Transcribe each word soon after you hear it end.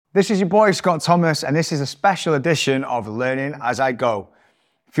This is your boy, Scott Thomas, and this is a special edition of Learning As I Go.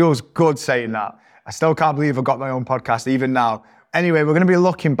 Feels good saying that. I still can't believe I've got my own podcast even now. Anyway, we're going to be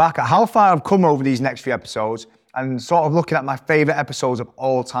looking back at how far I've come over these next few episodes and sort of looking at my favourite episodes of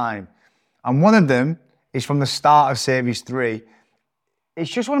all time. And one of them is from the start of Series 3.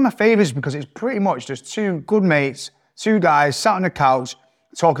 It's just one of my favourites because it's pretty much just two good mates, two guys sat on the couch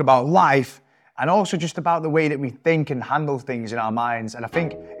talking about life and also just about the way that we think and handle things in our minds. And I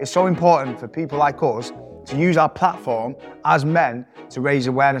think it's so important for people like us to use our platform as men to raise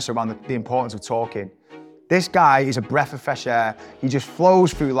awareness around the importance of talking. This guy is a breath of fresh air. He just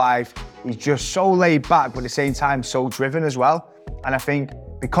flows through life. He's just so laid back, but at the same time, so driven as well. And I think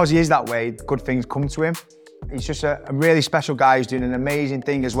because he is that way, good things come to him. He's just a really special guy. He's doing an amazing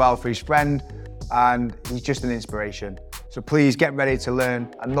thing as well for his friend, and he's just an inspiration. So please get ready to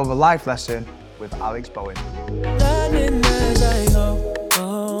learn another life lesson with Alex Bowen. Learning as I go,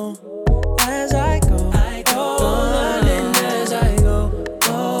 oh, as I go, I go. Learning as I go,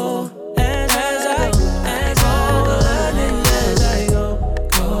 oh, as I go, as I go. Learning as I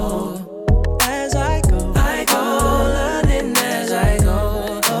go, as I go, I go. Learning as I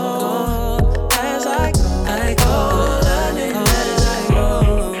go, as I go, learning as I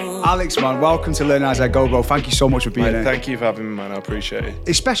go. Alex, man, welcome to Learn As I Go, bro. Thank you so much for being here. Thank you for having me, man. I appreciate it.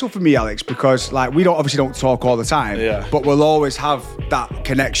 It's special for me, Alex, because like we obviously don't talk all the time, but we'll always have that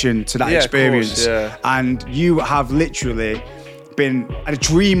connection to that experience. Of course, And you have literally been a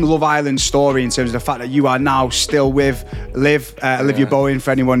dream Love Island story in terms of the fact that you are now still with Olivia Bowen,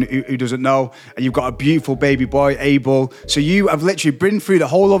 for anyone who doesn't know, and you've got a beautiful baby boy, Abel. So you have literally been through the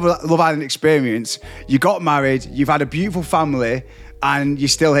whole Love Island experience. You got married, you've had a beautiful family, and you're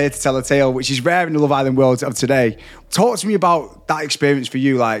still here to tell a tale, which is rare in the Love Island world of today. Talk to me about that experience for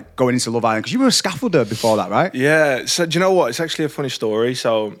you, like going into Love Island, because you were a scaffolder before that, right? Yeah, so do you know what? It's actually a funny story.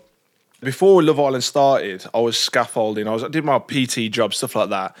 So before Love Island started, I was scaffolding. I did my PT job, stuff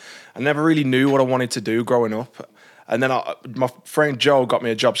like that. I never really knew what I wanted to do growing up. And then my friend Joe got me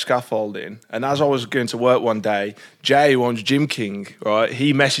a job scaffolding. And as I was going to work one day, Jay, who owns Gym King, right,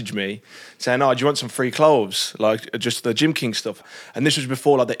 he messaged me saying, "Oh, do you want some free clothes? Like just the Gym King stuff." And this was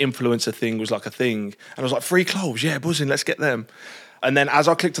before like the influencer thing was like a thing. And I was like, "Free clothes? Yeah, buzzing, let's get them." And then as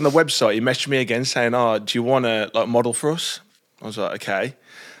I clicked on the website, he messaged me again saying, "Oh, do you want to like model for us?" I was like, "Okay."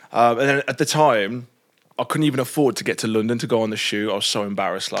 And then at the time, I couldn't even afford to get to London to go on the shoot. I was so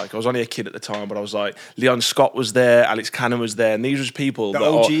embarrassed. Like I was only a kid at the time, but I was like, Leon Scott was there, Alex Cannon was there, and these was people the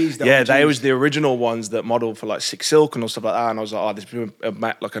OGs. They was the original ones that modeled for like Six Silk and all stuff like that. And I was like, "Oh, this is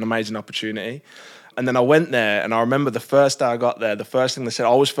like an amazing opportunity." And then I went there, and I remember the first day I got there, the first thing they said,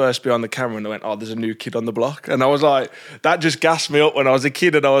 I was first behind the camera, and they went, "Oh, there's a new kid on the block." And I was like, that just gassed me up when I was a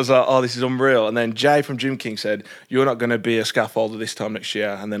kid, and I was like, "Oh, this is unreal." And then Jay from Gym King said, "You're not going to be a scaffolder this time next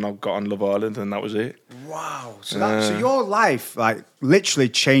year." And then I got on Love Island, and that was it. Wow. So your life, like, literally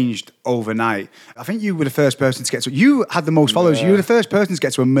changed overnight. I think you were the first person to get to... You had the most followers. You were the first person to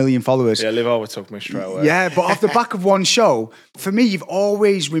get to 1 million followers. Yeah, Liv Over took me straight away. Yeah, but off the back of one show, for me, you've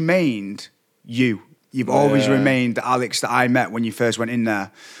always remained you. You've always remained the Alex that I met when you first went in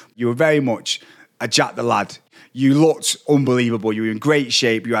there. You were very much a Jack the lad. You looked unbelievable. You were in great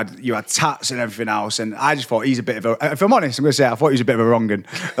shape. You had tats and everything else. And I just thought he's a bit of a... If I'm honest, I'm going to say I thought he was a bit of a wrong-un.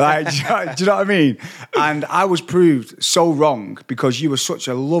 Like, do you know what I mean? And I was proved so wrong because you were such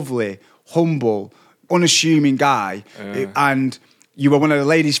a lovely, humble, unassuming guy. And... you were one of the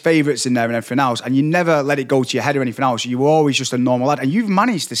ladies' favourites in there and everything else, and you never let it go to your head or anything else. You were always just a normal lad, and you've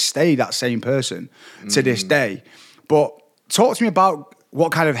managed to stay that same person to this day. But talk to me about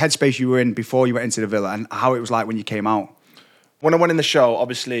what kind of headspace you were in before you went into the villa and how it was like when you came out. When I went in the show,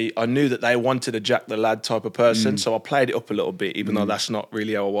 obviously, I knew that they wanted a Jack the Lad type of person, so I played it up a little bit, even though that's not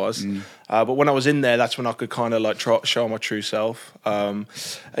really how I was. But when I was in there, that's when I could kind of like show my true self. And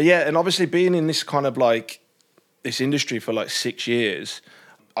obviously being in this kind of like, this industry for like 6 years,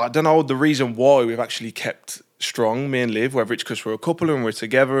 I don't know the reason why we've actually kept strong, me and Liv, whether it's because we're a couple and we're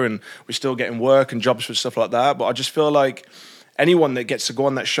together and we're still getting work and jobs for stuff like that. But I just feel like anyone that gets to go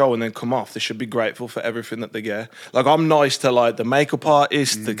on that show and then come off, they should be grateful for everything that they get. Like I'm nice to like the makeup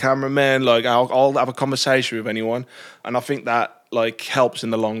artist, the cameraman, like I'll have a conversation with anyone. And I think that like helps in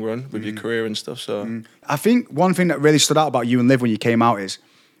the long run with your career and stuff. So I think one thing that really stood out about you and Liv when you came out is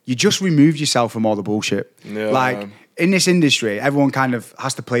you just removed yourself from all the bullshit. Yeah, like in this industry, everyone kind of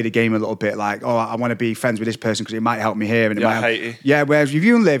has to play the game a little bit. Like, oh, I want to be friends with this person because it might help me here. And it might I hate you. Yeah, whereas with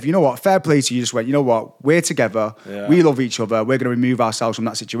you and Liv, you know what? Fair play to you. Just went, you know what? We're together. Yeah. We love each other. We're going to remove ourselves from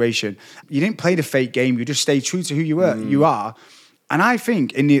that situation. You didn't play the fake game. You just stayed true to who you were. You are. And I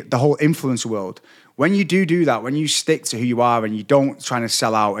think in the whole influencer world, when you do that, when you stick to who you are and you don't try to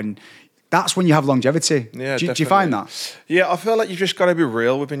sell out, and that's when you have longevity. Yeah, do you find that? Yeah, I feel like you've just got to be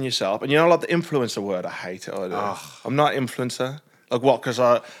real within yourself. And you know, like the influencer word, I hate it. I'm not an influencer. Like what? Because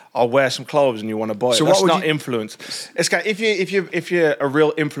I'll wear some clothes and you want to buy it. So That's what would not influence. It's kind of, if you're a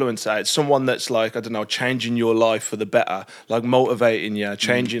real influencer, it's someone that's like, I don't know, changing your life for the better, like motivating you,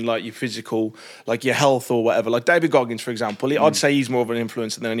 changing like your physical, like your health or whatever. Like David Goggins, for example, I'd say he's more of an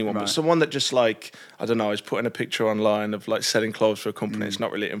influencer than anyone. But someone that just like, I don't know, is putting a picture online of like selling clothes for a company. It's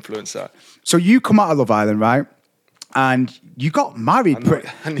not really an influencer. So you come out of Love Island, right? And you got married. Wait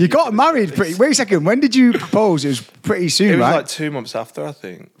a second. When did you propose? It was pretty soon, It was right? like 2 months after, I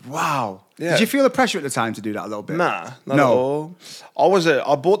think. Wow. Yeah. Did you feel the pressure at the time to do that a little bit? Nah, not at all.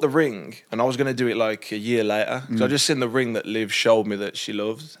 I bought the ring and I was going to do it like a year later. So I just seen the ring that Liv showed me that she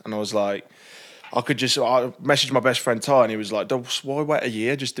loved. And I was like, I messaged my best friend Ty and he was like, why wait a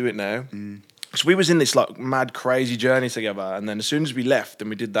year? Just do it now. So we was in this like mad crazy journey together, and then as soon as we left and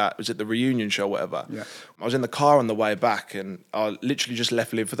we did that, was it the reunion show, whatever? Yeah. I was in the car on the way back, and I literally just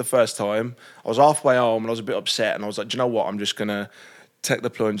left Liv for the first time. I was halfway home, and I was a bit upset, and I was like, do you know what? I'm just gonna take the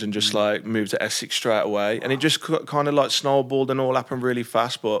plunge and just like move to Essex straight away, and it just kind of like snowballed and all happened really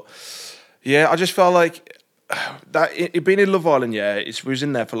fast. But yeah, I just felt like that it being in Love Island, we was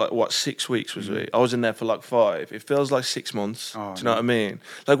in there for like 6 weeks, was we? I was in there for like 5. It feels like 6 months. Do you know what I mean?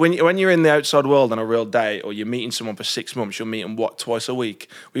 Like when you're in the outside world on a real date, or you're meeting someone for 6 months, you'll meet them twice a week.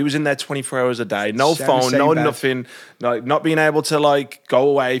 We was in there 24 hours a day, no phone, no nothing, like not being able to like go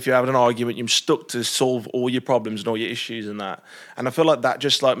away if you're having an argument. You're stuck to solve all your problems and all your issues and that. And I feel like that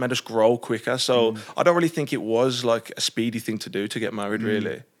just like made us grow quicker. So I don't really think it was like a speedy thing to do to get married,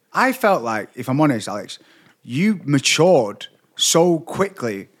 really. I felt like, if I'm honest, Alex, you matured so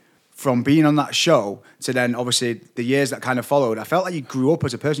quickly from being on that show to then obviously the years that kind of followed. I felt like you grew up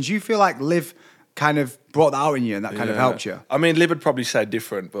as a person. Do you feel like Liv kind of brought that out in you and that kind of helped you? I mean, Liv would probably say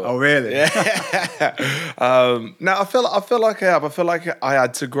different, but oh really? Yeah. No, I feel like I have. I feel like I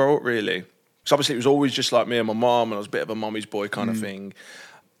had to grow up really. Because obviously it was always just like me and my mom, and I was a bit of a mommy's boy kind of thing.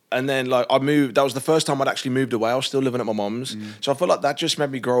 And then like I moved, that was the first time I'd actually moved away. I was still living at my mum's. So I feel like that just made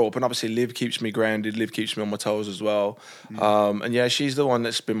me grow up. And obviously Liv keeps me grounded. Liv keeps me on my toes as well. And yeah, she's the one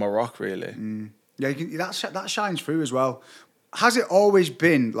that's been my rock really. Yeah, that shines through as well. Has it always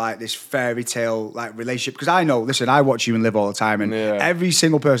been like this fairy tale like relationship? Because I know, listen, I watch you and Liv all the time, and every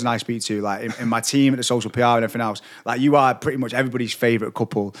single person I speak to, like in my team at the social PR and everything else, like you are pretty much everybody's favourite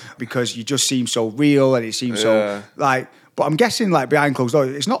couple because you just seem so real and it seems so like. But I'm guessing, like, behind closed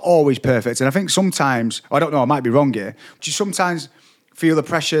doors, it's not always perfect. And I think sometimes, I don't know, I might be wrong here, but you sometimes feel the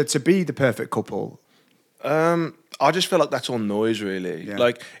pressure to be the perfect couple. I just feel like that's all noise, really. Yeah.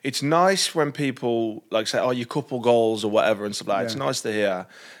 Like, it's nice when people, like, say, oh, your couple goals or whatever and stuff like that. It's nice to hear.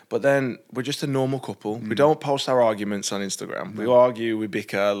 But then we're just a normal couple. We don't post our arguments on Instagram. We argue, we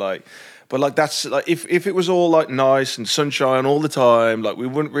bicker, like... But, like, that's... Like, if it was all, like, nice and sunshine all the time, like, we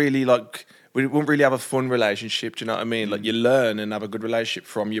wouldn't really, like... We wouldn't really have a fun relationship, do you know what I mean? Like, you learn and have a good relationship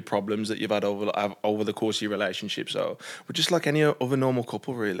from your problems that you've had over the course of your relationship. So we're just like any other normal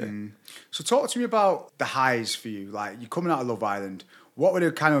couple, really. So talk to me about the highs for you. Like, you're coming out of Love Island. What were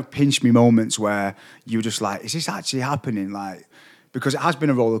the kind of pinch me moments where you were just like, is this actually happening? Like, because it has been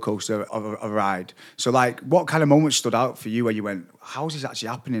a roller coaster of a ride. So, like, what kind of moments stood out for you where you went, how is this actually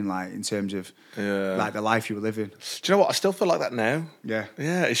happening, like, in terms of, like, the life you were living? Do you know what? I still feel like that now. Yeah.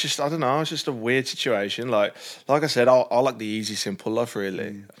 Yeah, it's just, I don't know, it's just a weird situation. Like I said, I like the easy, simple life,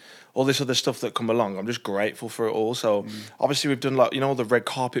 really. All this other stuff that come along, I'm just grateful for it all. So, obviously, we've done, like, you know, the red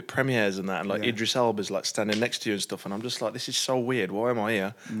carpet premieres and that, and, like, Idris Elba's, like, standing next to you and stuff, and I'm just like, this is so weird. Why am I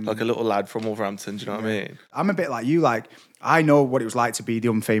here? Like a little lad from Wolverhampton, do you know what I mean? I'm a bit like you, like, I know what it was like to be the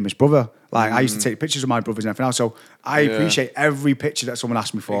unfamous brother. Like, I used to take pictures of my brothers and everything else. So I appreciate every picture that someone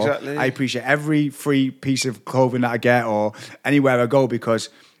asked me for. Exactly. I appreciate every free piece of clothing that I get or anywhere I go because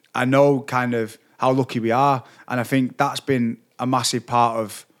I know kind of how lucky we are. And I think that's been a massive part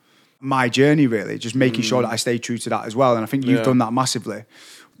of my journey, really, just making sure that I stay true to that as well. And I think you've done that massively.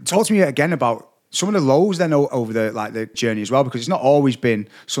 Talk to me again about some of the lows then over the journey as well, because it's not always been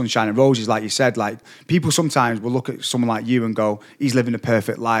sunshine and roses, like you said. Like, people sometimes will look at someone like you and go, he's living a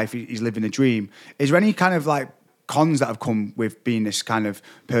perfect life, he's living a dream. Is there any kind of like cons that have come with being this kind of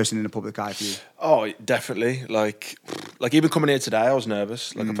person in the public eye for you? Oh, definitely. Like even coming here today, I was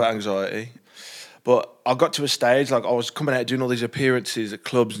nervous. Like, I felt anxiety. But I got to a stage, like, I was coming out doing all these appearances at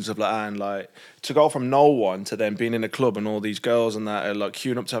clubs and stuff like that, and, like, to go from no one to then being in a club and all these girls and that are, like,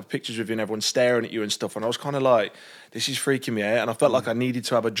 queuing up to have pictures with you and everyone's staring at you and stuff, and I was kind of like, this is freaking me out, and I felt like I needed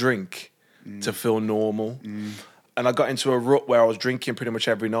to have a drink to feel normal. And I got into a rut where I was drinking pretty much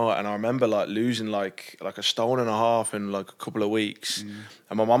every night, and I remember like losing like a stone and a half in like a couple of weeks.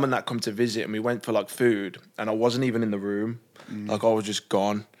 And my mum and that come to visit, and we went for like food, and I wasn't even in the room, like I was just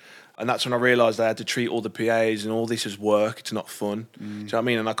gone. And that's when I realised I had to treat all the PAs and all this as work. It's not fun. Do you know what I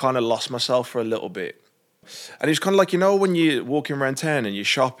mean? And I kind of lost myself for a little bit. And it's kind of like, you know, when you're walking around town and you're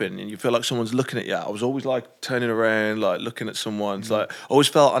shopping and you feel like someone's looking at you. I was always like turning around, like looking at someone. It's like, I always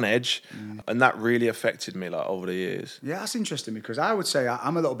felt on edge. And that really affected me like over the years. Yeah, that's interesting because I would say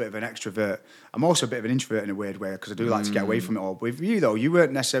I'm a little bit of an extrovert. I'm also a bit of an introvert in a weird way because I do like to get away from it all. With you though, you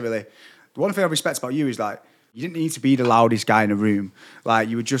weren't necessarily... The one thing I respect about you is like, you didn't need to be the loudest guy in the room. Like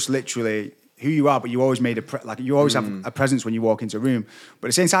you were just literally who you are, but you always made you always have a presence when you walk into a room. But at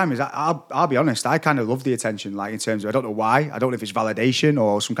the same time, I'll be honest, I kind of love the attention. Like in terms of, I don't know why. I don't know if it's validation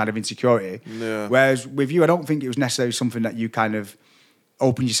or some kind of insecurity. Yeah. Whereas with you, I don't think it was necessarily something that you kind of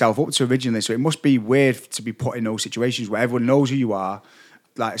opened yourself up to originally. So it must be weird to be put in those situations where everyone knows who you are.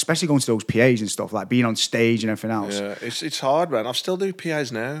 Like especially going to those PAs and stuff, like being on stage and everything else. Yeah, it's hard, man. I still do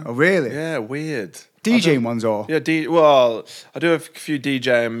PAs now. Oh, really? Yeah, weird. DJing ones or? Yeah, well, I do a few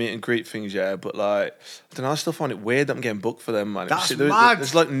DJ and meet and greet things, yeah, but like, I don't know, I still find it weird that I'm getting booked for them, man. That's mad.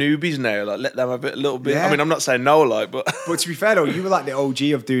 There's like newbies now, like let them have it a little bit. Yeah. I mean, I'm not saying no, like, but... But to be fair though, you were like the OG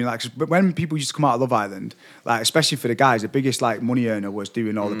of doing like, but when people used to come out of Love Island, like especially for the guys, the biggest like money earner was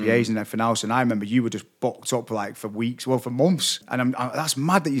doing all the PAs and everything else. And I remember you were just booked up like for weeks, well for months. And that's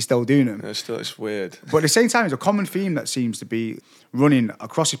mad that you're still doing them. Yeah, it's weird. But at the same time, it's a common theme that seems to be running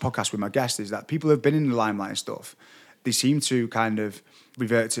across this podcast with my guests is that people who've been in the limelight and stuff, they seem to kind of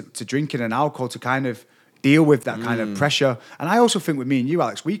revert to drinking and alcohol to kind of deal with that kind of pressure. And I also think with me and you,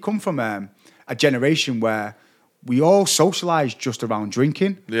 Alex, we come from a generation where we all socialised just around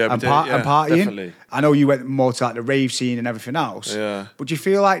drinking and partying. Definitely. I know you went more to like the rave scene and everything else. Yeah. But do you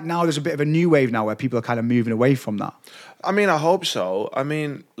feel like now there's a bit of a new wave now where people are kind of moving away from that? I mean, I hope so. I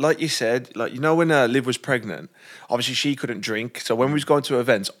mean, like you said, like, you know, when Liv was pregnant, obviously she couldn't drink. So when we was going to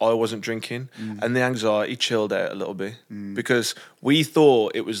events, I wasn't drinking. And the anxiety chilled out a little bit because we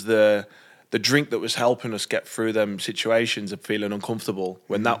thought it was the drink that was helping us get through them situations of feeling uncomfortable,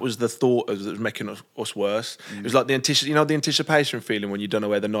 when that was the thought that was making us worse. It was like the anticipation feeling when you don't know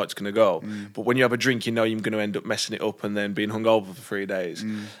where the night's going to go. But when you have a drink, you know you're going to end up messing it up and then being hungover for 3 days.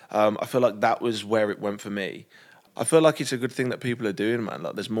 I feel like that was where it went for me. I feel like it's a good thing that people are doing, man.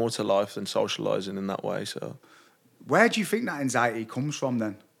 Like there's more to life than socialising in that way. So, where do you think that anxiety comes from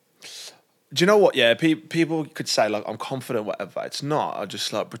then? Do you know what? Yeah, people could say like I'm confident, whatever. It's not. I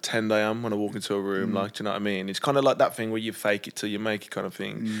just like pretend I am when I walk into a room. Like, do you know what I mean? It's kind of like that thing where you fake it till you make it kind of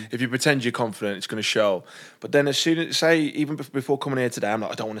thing. If you pretend you're confident, it's going to show. But then as soon as, say, even before coming here today, I'm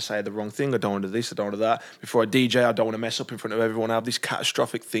like, I don't want to say the wrong thing. I don't want to do this. I don't want to do that. Before I DJ, I don't want to mess up in front of everyone. I have this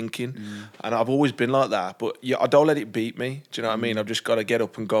catastrophic thinking, and I've always been like that. But yeah, I don't let it beat me. Do you know what I mean? I've just got to get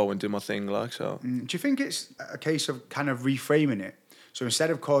up and go and do my thing. Like so. Do you think it's a case of kind of reframing it? So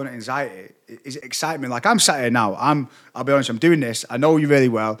instead of calling it anxiety, is it excitement? Like I'm sat here now, I'll be honest, I'm doing this. I know you really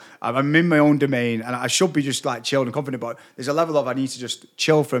well. I'm in my own domain and I should be just like chilled and confident, but there's a level of I need to just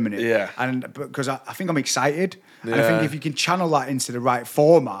chill for a minute. Yeah. And because I think I'm excited. Yeah. And I think if you can channel that into the right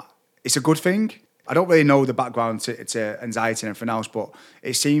format, it's a good thing. I don't really know the background to anxiety and everything else, but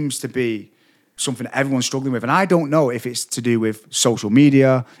it seems to be something that everyone's struggling with. And I don't know if it's to do with social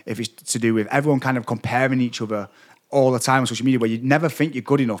media, if it's to do with everyone kind of comparing each other all the time on social media, where you never think you're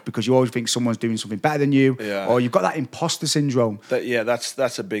good enough because you always think someone's doing something better than you, or you've got that imposter syndrome.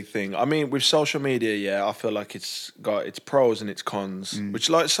 That's a big thing. I mean, with social media, yeah, I feel like it's got its pros and its cons, which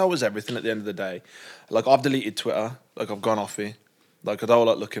like so is everything at the end of the day. Like I've deleted Twitter, like I've gone off it. Like I don't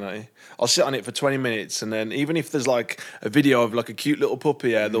like looking at it. I'll sit on it for 20 minutes and then even if there's like a video of like a cute little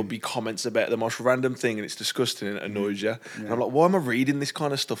puppy, there'll be comments about the most random thing and it's disgusting and it annoys you. And I'm like, why am I reading this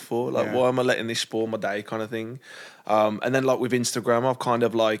kind of stuff for? Like, why am I letting this spoil my day kind of thing? And then like with Instagram, I've kind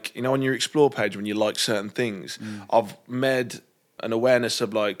of like, you know, on your explore page when you like certain things, I've made an awareness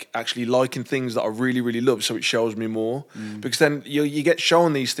of like actually liking things that I really, really love, so it shows me more. Because then you get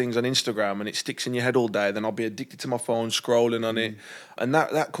shown these things on Instagram and it sticks in your head all day, then I'll be addicted to my phone, scrolling on it. And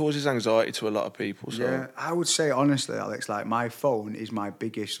that causes anxiety to a lot of people. So. Yeah, I would say honestly, Alex, like my phone is my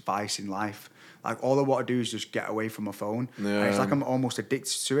biggest vice in life. Like all I want to do is just get away from my phone. Yeah. And it's like I'm almost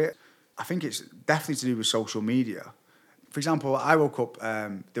addicted to it. I think it's definitely to do with social media. For example, I woke up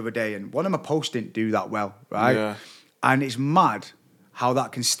the other day and one of my posts didn't do that well, right? Yeah. And it's mad how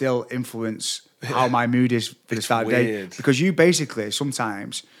that can still influence how my mood is for the start of the day. Because you basically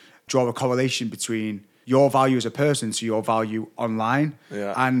sometimes draw a correlation between your value as a person to your value online.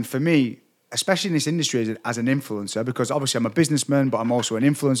 Yeah. And for me, especially in this industry as an influencer, because obviously I'm a businessman, but I'm also an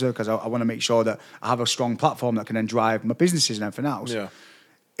influencer because I want to make sure that I have a strong platform that can then drive my businesses and everything else. Yeah.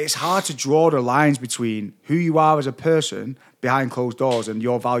 It's hard to draw the lines between who you are as a person behind closed doors and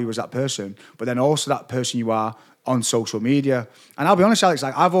your value as that person, but then also that person you are on social media. And I'll be honest, Alex,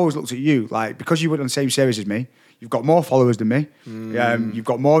 like I've always looked at you, like because you went on the same series as me, you've got more followers than me, you've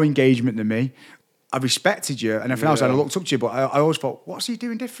got more engagement than me. I respected you and everything else, and I looked up to you, but I always thought, what's he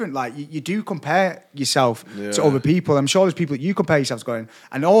doing different? Like, you do compare yourself to other people. I'm sure there's people that you compare yourself to going,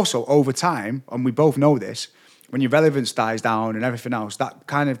 and also over time, and we both know this, when your relevance dies down and everything else, that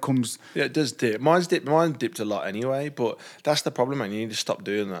kind of comes... Yeah, it does dip. Mine dipped a lot anyway, but that's the problem, man. You need to stop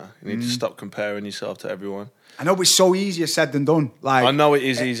doing that. You need to stop comparing yourself to everyone. I know, but it's so easier said than done. Like, I know it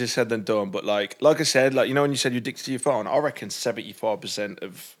is easier said than done, but like I said, like, you know when you said you're addicted to your phone, I reckon 75%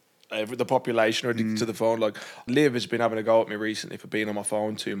 of the population are addicted to the phone. Like, Liv has been having a go at me recently for being on my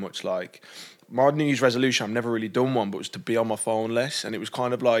phone too much. Like, my New Year's resolution, I've never really done one, but was to be on my phone less. And it was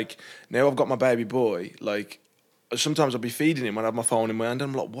kind of like, now I've got my baby boy, like, sometimes I'd be feeding him when I have my phone in my hand,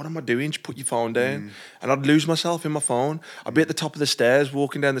 and I'm like, what am I doing? Just put your phone down. And I'd lose myself in my phone. I'd be at the top of the stairs,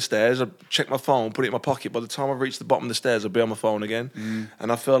 walking down the stairs, I'd check my phone, put it in my pocket. By the time I reached the bottom of the stairs, I'd be on my phone again.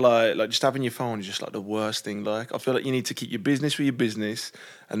 And I feel like just having your phone is just like the worst thing. Like, I feel like you need to keep your business for your business,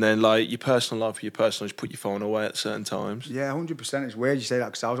 and then like your personal life for your personal, just put your phone away at certain times. Yeah, 100%. It's weird you say that,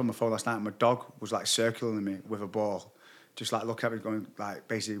 because I was on my phone last night and my dog was like circling me with a ball. Just like looking at me going, like,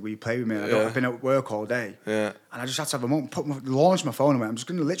 basically, will you play with me? I've been at work all day. Yeah. And I just had to have a moment, launch my phone away. I'm just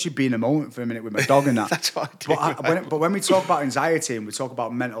going to literally be in a moment for a minute with my dog and that. That's what I do. But when we talk about anxiety and we talk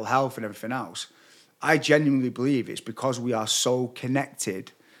about mental health and everything else, I genuinely believe it's because we are so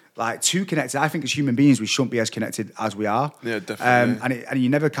connected, like too connected. I think as human beings, we shouldn't be as connected as we are. Yeah, definitely. And you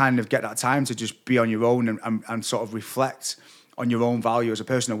never kind of get that time to just be on your own and sort of reflect on your own value as a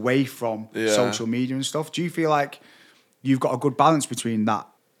person away from social media and stuff. Do you feel like you've got a good balance between that,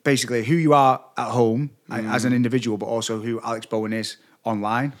 basically who you are at home as an individual, but also who Alex Bowen is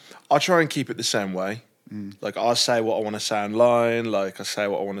online? I try and keep it the same way. Like, I say what I want to say online, like I say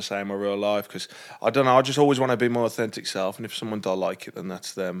what I want to say in my real life, because I don't know, I just always want to be my authentic self, and if someone don't like it, then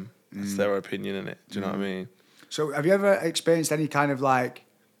that's them. That's their opinion in it. Do you know what I mean? So have you ever experienced any kind of like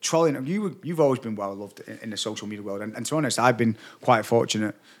trolling? You've always been well loved in the social media world, and to be honest, I've been quite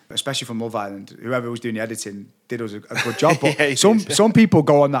fortunate, especially from Love Island. Whoever was doing the editing did us a good job. But some people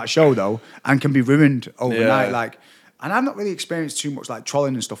go on that show though and can be ruined overnight. Like, and I've not really experienced too much like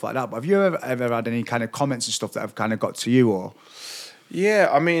trolling and stuff like that. But have you ever had any kind of comments and stuff that have kind of got to you or? Yeah,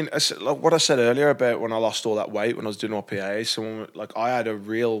 I mean, like what I said earlier about when I lost all that weight when I was doing RPA, someone like, I had a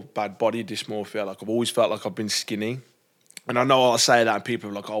real bad body dysmorphia. Like, I've always felt like I've been skinny. And I know I'll say that and people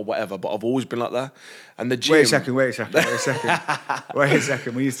are like, oh, whatever, but I've always been like that. And the gym... Wait a second. Wait a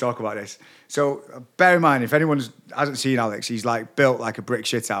second. We need to talk about this. So bear in mind, if anyone hasn't seen Alex, he's like built like a brick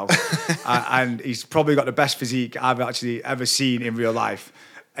shithouse. And he's probably got the best physique I've actually ever seen in real life.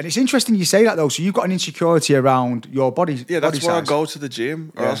 And it's interesting you say that though. So you've got an insecurity around your body. Yeah, that's body why size. I go to the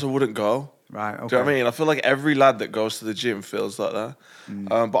gym, or else I wouldn't go. Right, okay. Do you know what I mean? I feel like every lad that goes to the gym feels like that.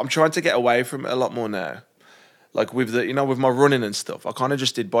 But I'm trying to get away from it a lot more now. Like with with my running and stuff, I kind of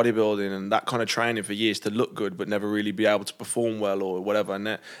just did bodybuilding and that kind of training for years to look good, but never really be able to perform well or whatever. And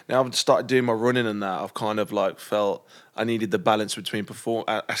now I've started doing my running and that, I've kind of like felt I needed the balance between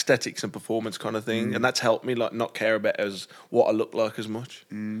aesthetics and performance kind of thing. And that's helped me like not care about as what I look like as much.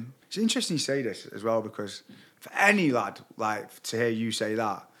 It's interesting you say this as well, because for any lad, like to hear you say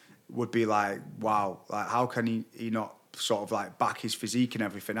that would be like, wow, like how can he not sort of like back his physique and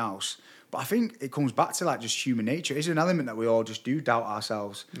everything else? But I think it comes back to like just human nature. Is there an element that we all just do doubt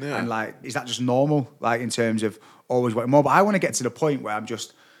ourselves? Yeah. And like, is that just normal? Like in terms of always wanting more? But I want to get to the point where I'm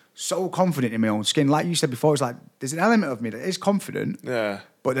just so confident in my own skin. Like you said before, it's like there's an element of me that is confident. Yeah.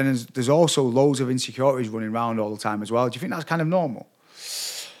 But then there's also loads of insecurities running around all the time as well. Do you think that's kind of normal?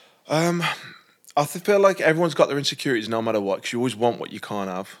 I feel like everyone's got their insecurities no matter what, because you always want what you can't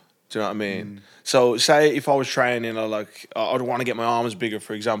have. Do you know what I mean? So say if I was training, I'd want to get my arms bigger,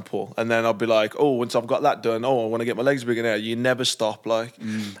 for example, and then I'd be like, oh, once I've got that done, I want to get my legs bigger now. You never stop, like,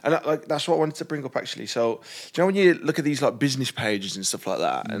 and that's what I wanted to bring up actually. So do you know when you look at these like business pages and stuff like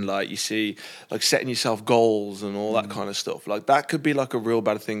that, and like you see like setting yourself goals and all that kind of stuff, like that could be like a real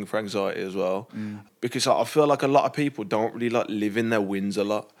bad thing for anxiety as well, because I feel like a lot of people don't really like live in their wins a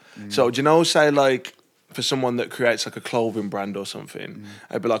lot. So do you know, say like, for someone that creates like a clothing brand or something,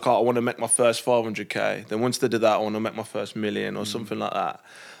 I'd be like, oh, I want to make my first 500k. Then once they do that, I want to make my first million or something like that.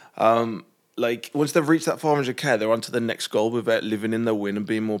 like once they've reached that 400k, they're on to the next goal without living in the win and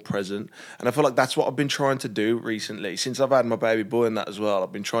being more present. And I feel like that's what I've been trying to do recently. Since I've had my baby boy and that as well,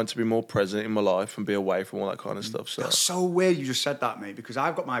 I've been trying to be more present in my life and be away from all that kind of stuff. So That's so weird you just said that, mate, because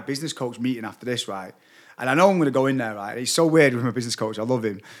I've got my business coach meeting after this, right? And I know I'm going to go in there, right? It's so weird with my business coach. I love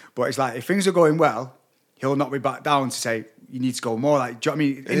him. But it's like, if things are going well, he'll knock me back down to say, you need to go more. Like, do you know what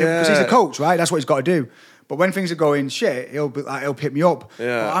I mean? Because he's a coach, right? That's what he's got to do. But when things are going shit, he'll pick me up.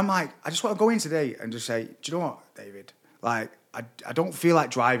 Yeah. But I'm like, I just want to go in today and just say, do you know what, David? Like, I don't feel like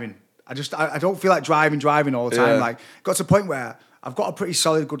driving. I don't feel like driving all the time. Yeah. Like, got to a point where I've got a pretty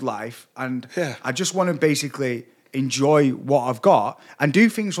solid, good life, and I just want to basically enjoy what I've got and do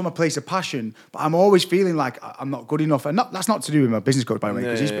things from a place of passion. But I'm always feeling like I'm not good enough, and that's not to do with my business coach, by the way,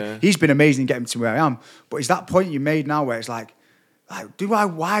 because he's been amazing in getting to where I am. But it's that point you made now where it's like,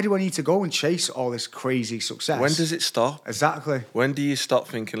 why do I need to go and chase all this crazy success? when does it stop? Exactly. When do you stop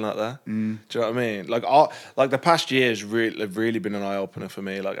thinking like that? Do you know what I mean? Like the past years have really been an eye opener for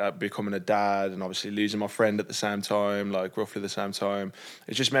me. Like becoming a dad and obviously losing my friend at the same time, like roughly the same time.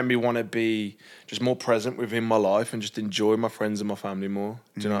 It just made me want to be just more present within my life and just enjoy my friends and my family more.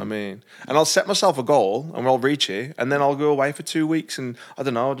 Do you know what I mean? And I'll set myself a goal and I'll reach it, and then I'll go away for 2 weeks and I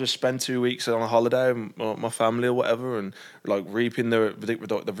don't know, I'll just spend 2 weeks on a holiday with my family or whatever, and like reaping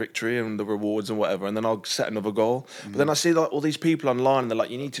the victory and the rewards and whatever, and then I'll set another goal. But then I see like all these people online and they're like,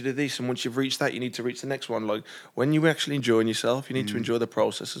 you need to do this, and once you've reached that, you need to reach the next one. Like, when you actually enjoying yourself, you need to enjoy the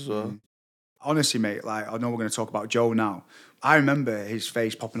process as well. Honestly, mate, like, I know we're going to talk about Joe now. I remember his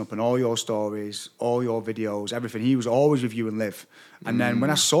face popping up in all your stories, all your videos, everything. He was always with you and Liv. And then when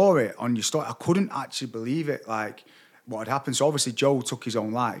I saw it on your story, I couldn't actually believe it, like, what had happened. So obviously Joe took his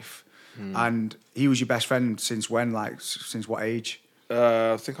own life. And he was your best friend since when? Like, since what age?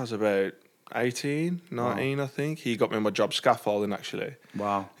 I think I was about 18, 19, I think. He got me on my job scaffolding, actually.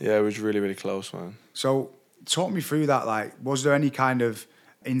 Wow. Yeah, it was really, really close, man. So talk me through that. Like, was there any kind of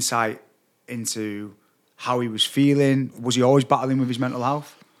insight into how he was feeling? Was he always battling with his mental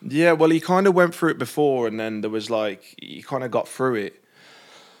health? Yeah, well, he kind of went through it before, and then there was like, he kind of got through it.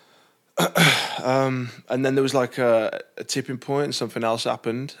 And then there was like a tipping point and something else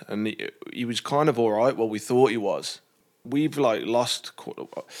happened, and he was kind of all right. Well, we thought he was. We've like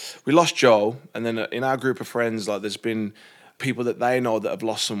we lost Joe, and then in our group of friends, like there's been people that they know that have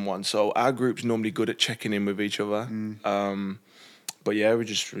lost someone. So our group's normally good at checking in with each other. But yeah, it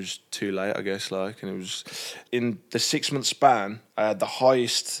was too late, I guess. Like, and it was in the 6 month span, I had the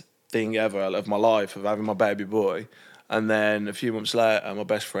highest thing ever of my life of having my baby boy. And then a few months later, my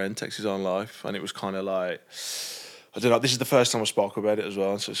best friend takes his own life, and it was kind of like, I don't know. This is the first time I spoke about it as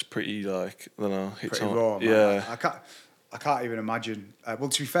well, so it's pretty like, I don't know, hits Pretty on. raw, man. Yeah. I can't even imagine. Well,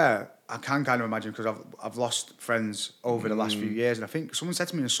 to be fair, I can kind of imagine because I've lost friends over the last few years, and I think someone said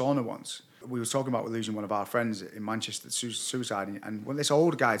to me in a sauna once, we were talking about losing one of our friends in Manchester, suicide, and when this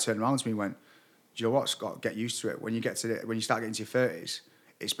old guy turned around to me and went, "Do you know what, Scott? Get used to it. When you start getting to your 30s,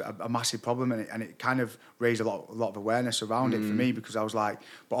 it's a massive problem," and it kind of raised a lot of awareness around it for me, because I was like,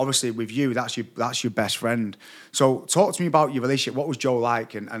 but obviously with you, that's your best friend. So talk to me about your relationship. What was Joe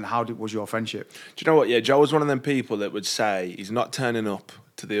like, and how was your friendship? Do you know what? Yeah, Joe was one of them people that would say he's not turning up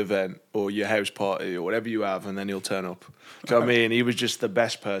to the event or your house party or whatever you have, and then he'll turn up. Do you know what I mean? He was just the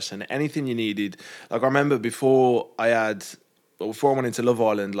best person. Anything you needed. Like, I remember before I went into Love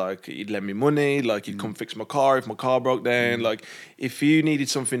Island, like, he'd lend me money, like, he'd come fix my car if my car broke down. Like, if you needed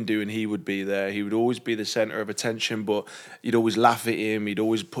something doing, he would be there. He would always be the centre of attention, but you'd always laugh at him. He'd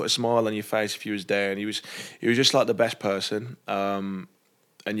always put a smile on your face if you was there, and he was just like the best person. And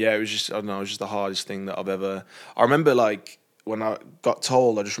yeah, it was just, I don't know, it was just the hardest thing that I've ever. I remember, like, when I got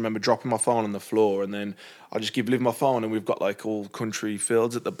told, I just remember dropping my phone on the floor, and then I just give Liv my phone, and we've got like all country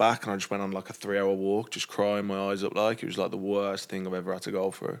fields at the back, and I just went on like a 3-hour walk, just crying my eyes up. Like, it was like the worst thing I've ever had to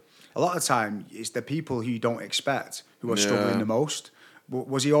go through. A lot of time, it's the people who you don't expect who are struggling the most.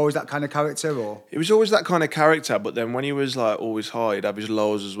 Was he always that kind of character, or? He was always that kind of character, but then when he was like always high, he'd have his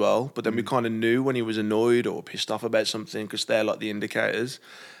lows as well. But then we kind of knew when he was annoyed or pissed off about something, because they're like the indicators.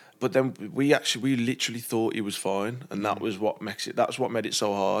 But then we literally thought he was fine, and that was what makes it. That's what made it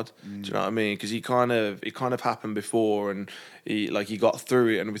so hard. Do you know what I mean? Because it kind of happened before, and he got through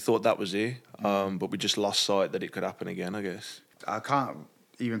it, and we thought that was it. But we just lost sight that it could happen again, I guess. I can't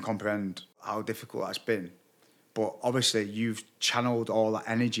even comprehend how difficult that's been. But obviously, you've channeled all that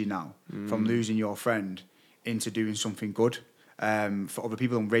energy now from losing your friend into doing something good for other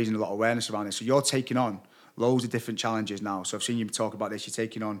people and raising a lot of awareness around it. So you're taking on loads of different challenges now. So I've seen you talk about this. You're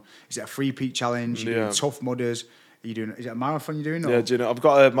taking on, is it a 3-peat challenge? You're doing Tough Mudders. you doing? Is it a marathon you're doing? Or? Yeah, do you know, I've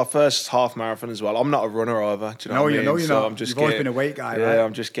got my first half marathon as well. I'm not a runner either. Do you know what I mean? No, you're not. I'm just You've always been a weight guy, yeah, right?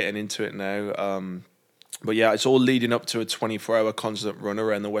 I'm just getting into it now. But yeah, it's all leading up to a 24-hour constant run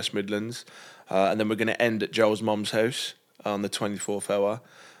around the West Midlands. And then we're going to end at Joe's mum's house on the 24th hour.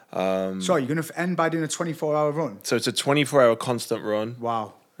 So you're going to end by doing a 24-hour run? So it's a 24-hour constant run.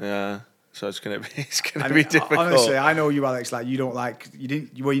 Wow. Yeah. So it's gonna be difficult. Honestly, I know you, Alex. Like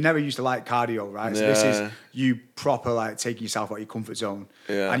you never used to like cardio, right? So this is you proper like taking yourself out of your comfort zone.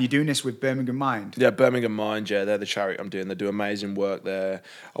 Yeah. And you're doing this with Birmingham Mind. Yeah, Birmingham Mind. Yeah, they're the charity I'm doing. They do amazing work there.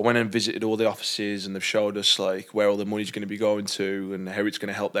 I went and visited all the offices, and they've showed us like where all the money's going to be going to and how it's going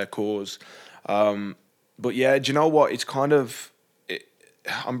to help their cause. But yeah, do you know what? It's kind of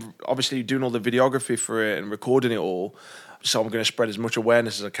I'm obviously doing all the videography for it and recording it all. So I'm going to spread as much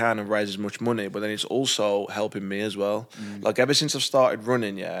awareness as I can and raise as much money, but then it's also helping me as well. Like ever since I've started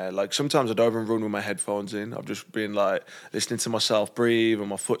running, like sometimes I don't even run with my headphones in. I've just been like listening to myself breathe and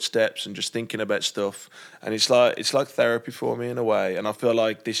my footsteps and just thinking about stuff. And it's like therapy for me in a way. And I feel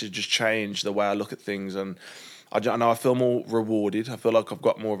like this has just changed the way I look at things. And I know I feel more rewarded. I feel like I've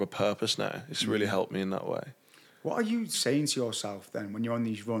got more of a purpose now. It's really helped me in that way. What are you saying to yourself then when you're on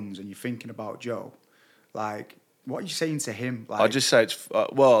these runs and you're thinking about Joe? Like, what are you saying to him? Like, I just say it's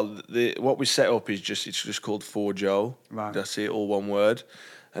what we set up is it's just called For Joe. Right. That's it, all one word.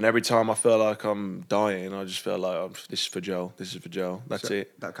 And every time I feel like I'm dying, I just feel like this is for Joe. This is for Joe. That's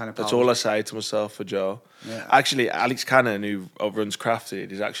it. That kind of. That's all I say to myself, for Joe. Yeah. Actually, Alex Cannon, who runs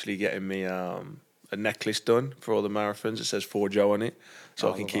Crafted, is actually getting me a necklace done for all the marathons. It says For Joe on it,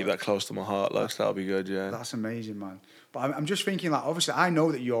 so I can keep that close to my heart. Like, that'll be good. Yeah. That's amazing, man. But I'm just thinking, like, obviously, I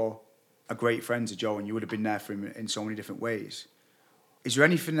know that you're a great friend to Joe, and you would have been there for him in so many different ways. Is there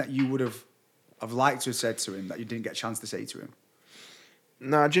anything that you would have liked to have said to him that you didn't get a chance to say to him?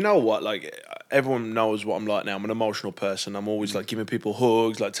 Nah, do you know what? Like, everyone knows what I'm like now. I'm an emotional person. I'm always like giving people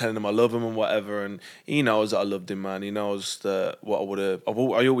hugs, like telling them I love them and whatever. And he knows that I loved him, man. He knows that what I would have.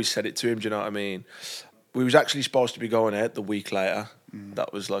 I always said it to him. Do you know what I mean? We was actually supposed to be going out the week later.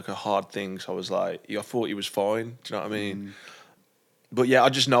 That was like a hard thing. So I was like, I thought he was fine. Do you know what I mean? But yeah, I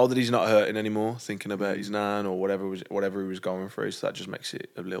just know that he's not hurting anymore, thinking about his nan or whatever he was going through. So that just makes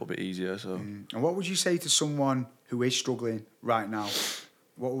it a little bit easier. So. And what would you say to someone who is struggling right now?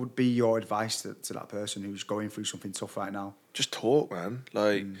 What would be your advice to that person who's going through something tough right now? Just talk, man.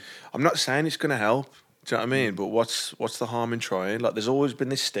 Like, I'm not saying it's gonna help. Do you know what I mean? But what's the harm in trying? Like, there's always been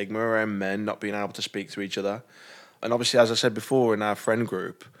this stigma around men not being able to speak to each other, and obviously, as I said before, in our friend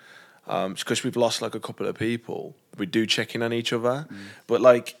group. It's because we've lost like a couple of people. We do check in on each other, but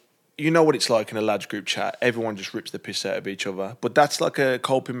like, you know what it's like in a lads group chat. Everyone just rips the piss out of each other, but that's like a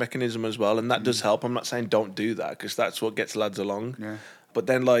coping mechanism as well, and that does help. I'm not saying don't do that, because that's what gets lads along. Yeah. But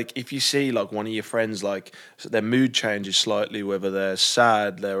then, like, if you see like one of your friends, like, so their mood changes slightly, whether they're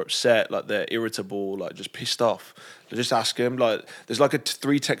sad, they're upset, like they're irritable, like just pissed off, just ask them. Like, there's like a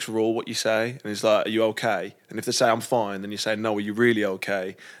 3-text rule. What you say, and it's like, "Are you okay?" And if they say, "I'm fine," then you say, "No, are you really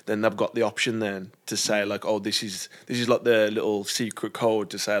okay?" Then they've got the option then to say like, "Oh, this is like the little secret code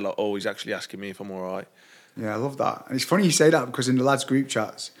to say like, oh, he's actually asking me if I'm all right." Yeah, I love that. And it's funny you say that, because in the lads group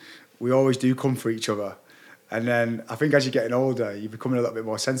chats, we always do come for each other. And then I think as you're getting older, you're becoming a little bit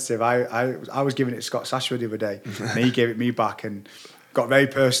more sensitive. I was giving it to Scott Sasha the other day, and he gave it me back and got very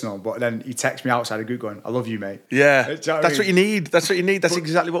personal. But then he texted me outside the group going, "I love you, mate." Yeah, Do you know that's what you need. That's what you need. That's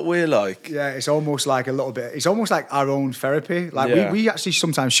exactly what we're like. Yeah, it's almost like a little bit. It's almost like our own therapy. Like Yeah. we actually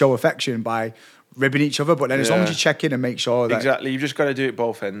sometimes show affection by ribbing each other, but then as long as you check in and make sure that Exactly, you've just got to do it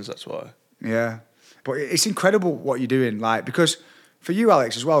both ends. That's why. Yeah, but it's incredible what you're doing. Like, because for you,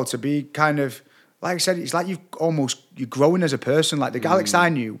 Alex, as well, to be kind of, like I said, it's like you're growing as a person. Like the Alex I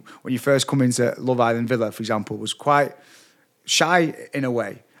knew when you first come into Love Island Villa, for example, was quite shy in a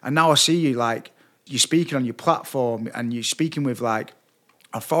way. And now I see you, like, you're speaking on your platform and you're speaking with like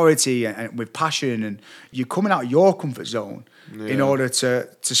authority and with passion, and you're coming out of your comfort zone in order to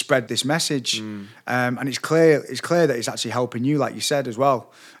spread this message. And it's clear that it's actually helping you, like you said, as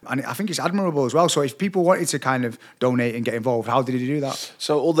well. And I think it's admirable as well. So if people wanted to kind of donate and get involved, how did you do that?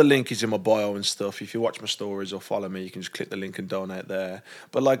 So all the link is in my bio and stuff. If you watch my stories or follow me, you can just click the link and donate there.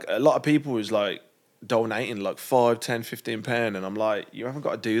 But like, a lot of people is like donating like £5, £10, £15, and I'm like, you haven't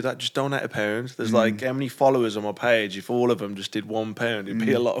got to do that. Just donate £1. There's like how many followers on my page? If all of them just did £1, it'd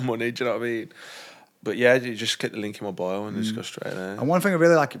be a lot of money. Do you know what I mean? But yeah, you just click the link in my bio and just go straight there. And one thing I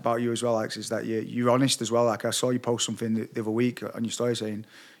really like about you as well, Alex, is that you're honest as well. Like, I saw you post something the other week on your story saying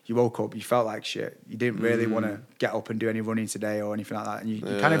you woke up, you felt like shit. You didn't really want to get up and do any running today or anything like that. And you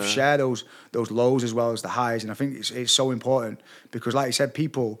kind of share those lows as well as the highs. And I think it's so important because, like you said,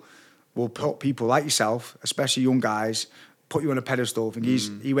 people will put people like yourself, especially young guys, put you on a pedestal. Think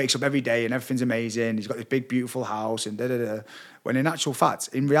he wakes up every day and everything's amazing. He's got this big, beautiful house and da-da-da. When in actual fact,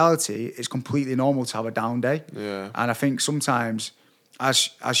 in reality, it's completely normal to have a down day. Yeah. And I think sometimes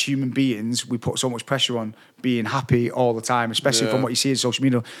as human beings, we put so much pressure on being happy all the time, especially from what you see in social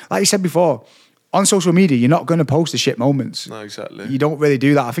media. Like you said before, on social media, you're not going to post the shit moments. No, exactly. You don't really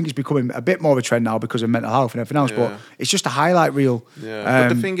do that. I think it's becoming a bit more of a trend now because of mental health and everything else, but it's just a highlight reel. Yeah.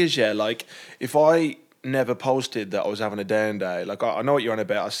 But the thing is, like, if I never posted that I was having a down day, like, I know what you're on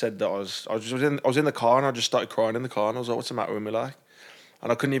about. I said that I was in the car and I just started crying in the car and I was like, what's the matter with me, like?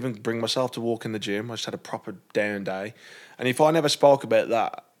 And I couldn't even bring myself to walk in the gym. I just had a proper down day. And if I never spoke about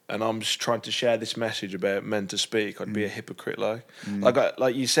that, and I'm just trying to share this message about men to speak, I'd be a hypocrite, like.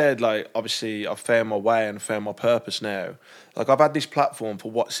 Like you said, like, obviously I've found my way and found my purpose now. Like, I've had this platform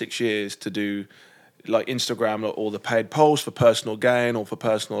for 6 years to do, like, Instagram, like, all the paid posts for personal gain or for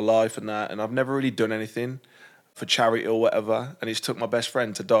personal life and that, and I've never really done anything for charity or whatever, and it's took my best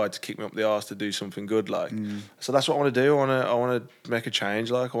friend to die to kick me up the arse to do something good, like. So that's what I want to do. I want to make a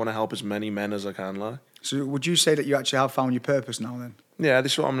change, like. I want to help as many men as I can, like. So would you say that you actually have found your purpose now then? Yeah,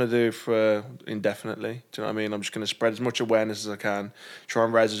 this is what I'm going to do for indefinitely. Do you know what I mean? I'm just going to spread as much awareness as I can, try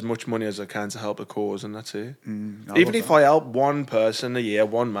and raise as much money as I can to help the cause, and that's it. Even if I help one person a year,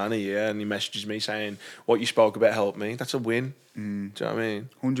 one man a year, and he messages me saying, what you spoke about helped me, that's a win. Do you know what I mean?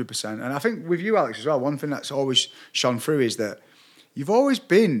 100%. And I think with you, Alex, as well, one thing that's always shone through is that you've always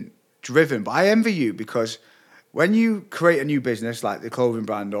been driven. But I envy you because when you create a new business like the clothing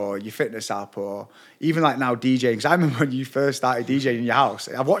brand or your fitness app or even like now DJing, because I remember when you first started DJing in your house,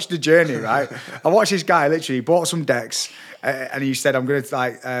 I've watched the journey, right? I watched this guy literally bought some decks and he said, I'm going to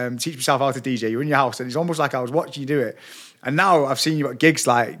like teach myself how to DJ. You're in your house and it's almost like I was watching you do it. And now I've seen you at gigs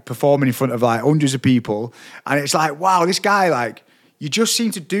like performing in front of like hundreds of people and it's like, wow, this guy like, you just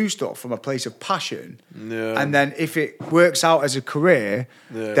seem to do stuff from a place of passion. Yeah. And then if it works out as a career,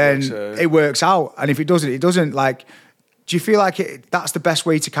 then it works out. And if it doesn't, it doesn't. Like, do you feel like that's the best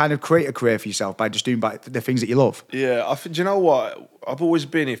way to kind of create a career for yourself by just doing the things that you love? Yeah. Do you know what? I've always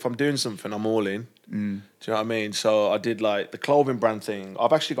been, if I'm doing something, I'm all in. Do you know what I mean? So I did like the clothing brand thing.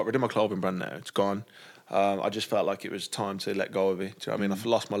 I've actually got rid of my clothing brand now. It's gone. I just felt like it was time to let go of it. Do you know what I mean? I've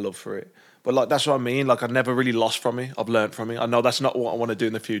lost my love for it. But like that's what I mean. Like I've never really lost from it. I've learned from it. I know that's not what I want to do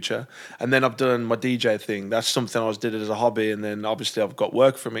in the future. And then I've done my DJ thing. That's something I did it as a hobby. And then obviously I've got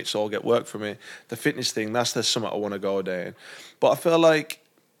work from it, so I'll get work from it. The fitness thing, that's something I want to go down. But I feel like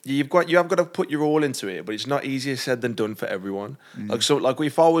you have got to put your all into it. But it's not easier said than done for everyone. Like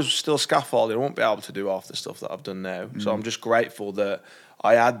if I was still scaffolding, I won't be able to do half the stuff that I've done now. So I'm just grateful that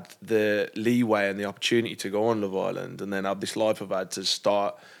I had the leeway and the opportunity to go on Love Island and then have this life I've had to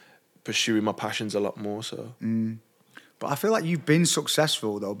start pursuing my passions a lot more. So, But I feel like you've been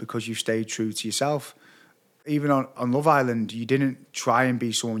successful though because you stayed true to yourself. Even on Love Island, you didn't try and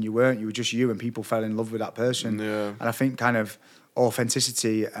be someone you weren't. You were just you, and people fell in love with that person. Yeah. And I think kind of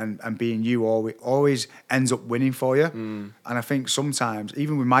authenticity and being you always ends up winning for you. And I think sometimes,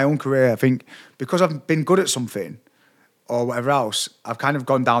 even with my own career, I think because I've been good at something or whatever else, I've kind of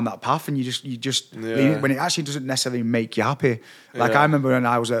gone down that path, and you just when it actually doesn't necessarily make you happy. Like I remember when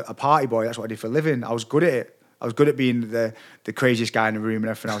I was a party boy, that's what I did for a living. I was good at it. I was good at being the craziest guy in the room and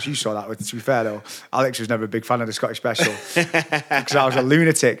everything else. You saw that. To be fair though, Alex was never a big fan of the Scottish Special because I was a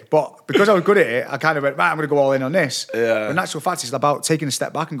lunatic. But because I was good at it, I kind of went, right, I'm going to go all in on this. Yeah. But in actual fact, it's about taking a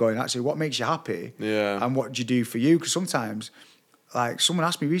step back and going, actually, what makes you happy? Yeah. And what do you do for you? Because sometimes, like, someone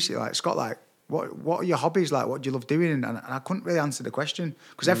asked me recently, like, Scott, like, what are your hobbies like? What do you love doing? And I couldn't really answer the question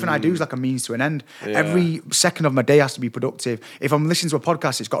because everything I do is like a means to an end. Yeah. Every second of my day has to be productive. If I'm listening to a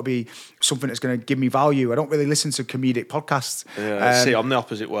podcast, it's got to be something that's going to give me value. I don't really listen to comedic podcasts. Yeah, see, I'm the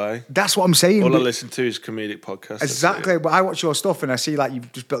opposite way. That's what I'm saying. All I listen to is comedic podcasts. Exactly. But I watch your stuff and I see like you've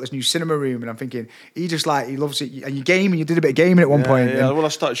just built this new cinema room and I'm thinking, he loves it. And you game and you did a bit of gaming at one point. Yeah, and well, I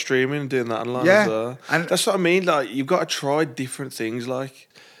started streaming and doing that online as well. And that's what I mean. Like, you've got to try different things, like...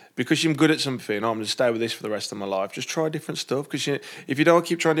 Because you're good at something, I'm going to stay with this for the rest of my life. Just try different stuff. Because if you don't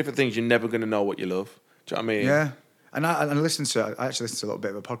keep trying different things, you're never going to know what you love. Do you know what I mean? Yeah. And I actually listened to a little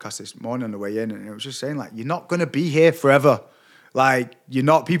bit of a podcast this morning on the way in, and it was just saying, like, you're not going to be here forever. Like, you're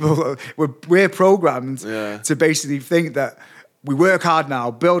not, we're programmed to basically think that we work hard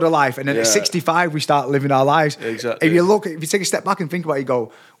now, build a life, and then at 65, we start living our lives. Exactly. If you take a step back and think about it, you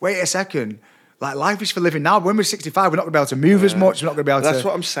go, wait a second. Like, life is for living now. When we're 65, we're not going to be able to move as much. We're not going to be able to... That's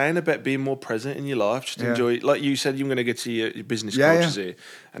what I'm saying about being more present in your life. Just enjoy... Like you said, you're going to get to your business coaches here.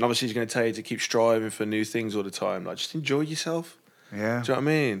 And obviously, he's going to tell you to keep striving for new things all the time. Like, just enjoy yourself. Yeah. Do you know what I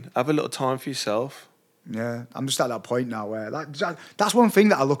mean? Have a little time for yourself. Yeah, I'm just at that point now where that's one thing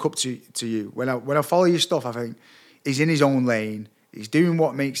that I look up to you. When I follow your stuff, I think he's in his own lane. He's doing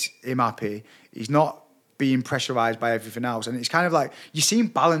what makes him happy. He's not being pressurized by everything else. And it's kind of like, you seem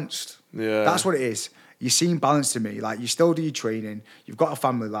balanced. Yeah. That's what it is. You seem balanced to me. Like, you still do your training. You've got a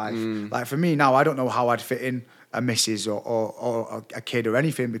family life. Like, for me now, I don't know how I'd fit in a missus or a kid or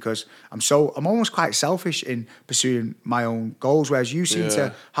anything, because I'm almost quite selfish in pursuing my own goals, whereas you seem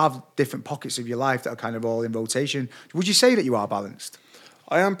to have different pockets of your life that are kind of all in rotation. Would you say that you are balanced?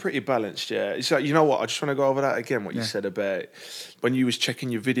 I am pretty balanced, yeah. It's like, you know what? I just want to go over that again. What you said about when you was checking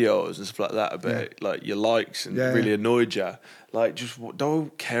your videos and stuff like that, about like your likes, and it really annoyed you. Like, just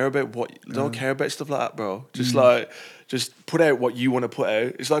don't care about stuff like that, bro. Just put out what you want to put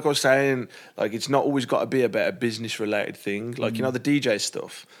out. It's like I was saying, like, it's not always got to be about a business related thing. Like, you know, the DJ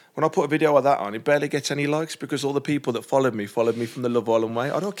stuff. When I put a video of that on, it barely gets any likes because all the people that followed me from the Love Island way.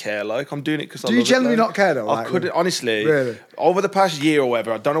 I don't care. Like, I'm doing it because I love it. Do you generally not care though? I couldn't, honestly. Really? Over the past year or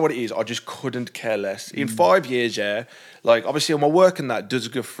whatever, I don't know what it is. I just couldn't care less. In 5 years, like, obviously, my work and that does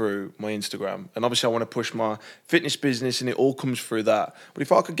go through my Instagram, and obviously, I want to push my fitness business, and it all comes through that. But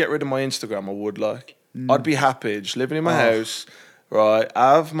if I could get rid of my Instagram, I would. Like, I'd be happy just living in my house, right?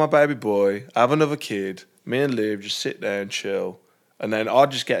 Have my baby boy, have another kid, me and Liv just sit there and chill. And then I'd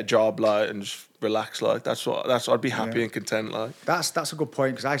just get a job, like, and just relax, like. I'd be happy and content, like. That's a good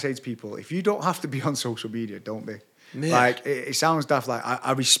point, because I say to people, if you don't have to be on social media, don't be. Yeah. Like, it sounds daft. Like,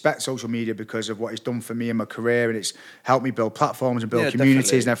 I respect social media because of what it's done for me in my career, and it's helped me build platforms and build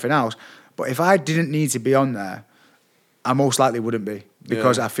communities and everything else. But if I didn't need to be on there, I most likely wouldn't be,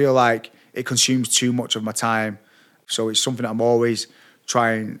 because I feel like it consumes too much of my time. So it's something that I'm always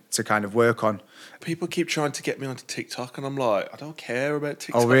trying to kind of work on. People keep trying to get me onto TikTok, and I'm like, I don't care about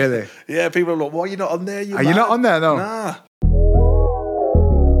TikTok. Oh, really? Yeah, people are like, why are you not on there? Are you not on there, though? Nah.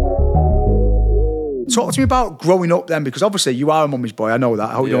 Talk to me about growing up then, because obviously you are a mummy's boy. I know that.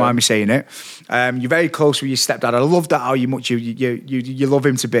 I hope you don't mind me saying it. You're very close with your stepdad. I love that how much you love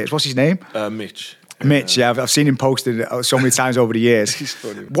him to bits. What's his name? Mitch. Mitch, yeah, I've seen him posted so many times over the years. He's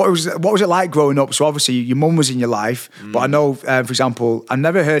funny. What was it like growing up? So obviously your mum was in your life, but I know, for example, I've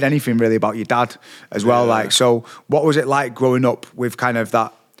never heard anything really about your dad as well. Like, so what was it like growing up with kind of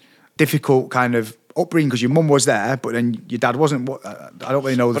that difficult kind of upbringing? Because your mum was there, but then your dad wasn't. I don't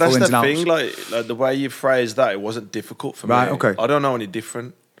really know the full ins and outs. But that's the thing, like the way you phrased that, it wasn't difficult for me. Right, okay. I don't know any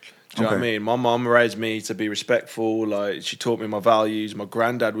different. Do you know what I mean? My mum raised me to be respectful. Like, she taught me my values. My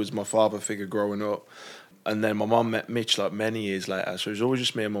granddad was my father figure growing up. And then my mum met Mitch like many years later. So it was always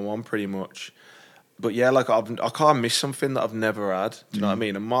just me and my mum pretty much. But yeah, like I can't miss something that I've never had. Do you know what I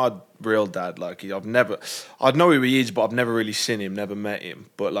mean? And my real dad, like, I know who he is, but I've never really seen him, never met him.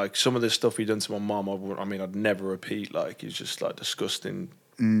 But like some of the stuff he done to my mum, I'd never repeat. Like, he's just like disgusting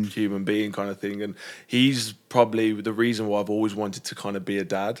human being kind of thing. And he's probably the reason why I've always wanted to kind of be a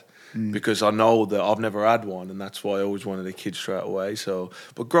dad. Because I know that I've never had one, and that's why I always wanted a kid straight away. So,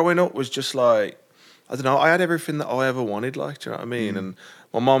 but growing up was just like, I don't know, I had everything that I ever wanted, like, do you know what I mean? And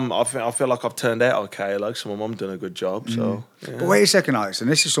my mum, I feel like I've turned out okay, like, so my mum done a good job, so, yeah. But wait a second, Alex,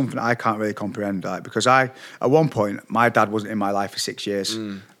 and this is something I can't really comprehend, like, because at one point, my dad wasn't in my life for 6 years,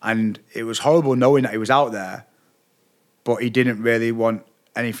 and it was horrible knowing that he was out there, but he didn't really want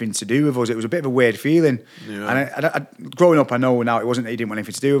anything to do with us. It was a bit of a weird feeling. Yeah. And I, growing up, I know now it wasn't that he didn't want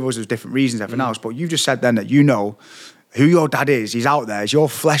anything to do with us, there was different reasons, everything else, but you just said then that you know who your dad is, he's out there, he's your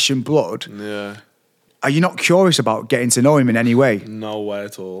flesh and blood. Yeah. Are you not curious about getting to know him in any way? No way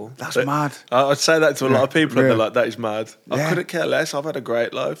at all. That's mad. I'd say that to a lot of people, and Yeah. they're like, that is mad. Yeah. I couldn't care less. I've had a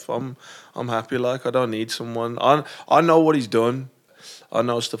great life. I'm happy, like, I don't need someone. I know what he's done. I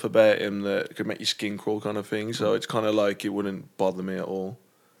know stuff about him that could make your skin crawl kind of thing, so it's kind of like it wouldn't bother me at all.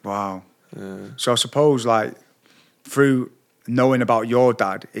 Wow. Yeah. So I suppose, like, through knowing about your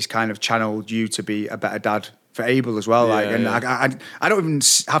dad, it's kind of channeled you to be a better dad for Abel as well. Yeah, I don't even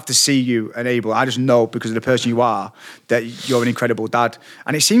have to see you and Abel. I just know because of the person you are that you're an incredible dad.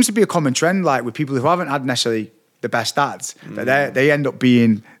 And it seems to be a common trend, like, with people who haven't had necessarily the best dads, that they end up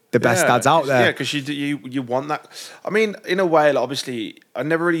being the best dads out there. Yeah, because you want that. I mean, in a way, like, obviously, I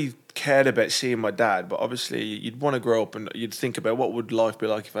never really cared about seeing my dad, but obviously you'd want to grow up and you'd think about what would life be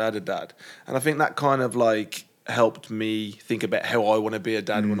like if I had a dad. And I think that kind of like helped me think about how I want to be a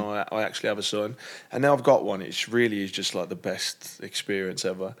dad when I actually have a son. And now I've got one, it really is just like the best experience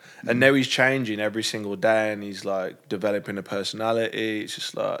ever. And now he's changing every single day and he's like developing a personality. It's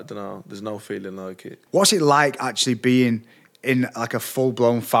just like, I don't know, there's no feeling like it. What's it like actually being in like a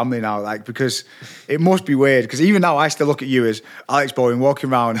full-blown family now, like, because it must be weird, because even now I still look at you as Alex Bowen walking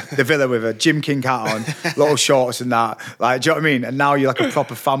around the villa with a Jim King hat on, little shorts and that, like, do you know what I mean? And now you're like a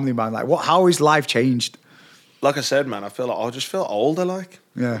proper family man. Like, how has life changed? Like I said, man, I just feel older. Like,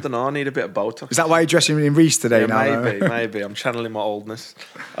 Yeah. I don't know. I need a bit of Botox. Is that why you're dressing in Reese today? Yeah, now? maybe. I'm channeling my oldness.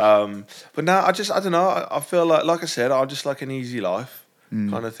 But now I don't know. I feel like I said, I just like an easy life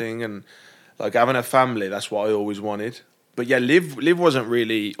kind of thing, and like having a family. That's what I always wanted. But yeah, Liv wasn't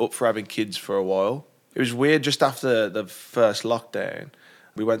really up for having kids for a while. It was weird. Just after the first lockdown,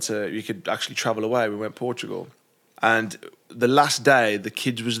 you could actually travel away. We went to Portugal. And the last day, the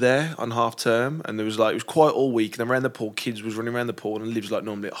kids was there on half term, and it was quiet all week. And then around the pool, kids was running around the pool, and Liv's like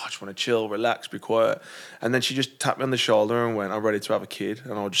normally, I just want to chill, relax, be quiet. And then she just tapped me on the shoulder and went, I'm ready to have a kid.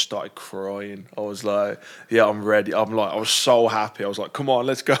 And I just started crying. I was like, yeah, I'm ready. I was so happy. I was like, come on,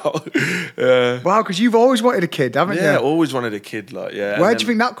 let's go. Yeah. Wow, because you've always wanted a kid, haven't you? Yeah, always wanted a kid. Like, yeah. Where do you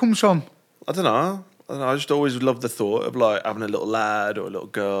think that comes from? I don't know. I just always loved the thought of like having a little lad or a little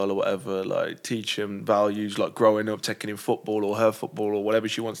girl or whatever, like teach him values, like growing up, taking him football or her football or whatever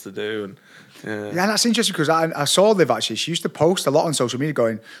she wants to do. And yeah, and that's interesting, because I saw Liv actually. She used to post a lot on social media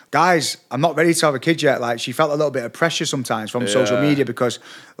going, guys, I'm not ready to have a kid yet. Like, she felt a little bit of pressure sometimes from social media, because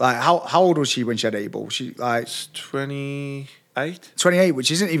like, how old was she when she had Abel? She like 28, which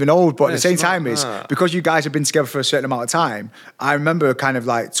isn't even old, but at the same time is because you guys have been together for a certain amount of time. I remember kind of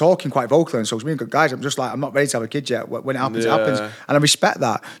like talking quite vocally on social media, guys, I'm not ready to have a kid yet. When it happens, it happens, and I respect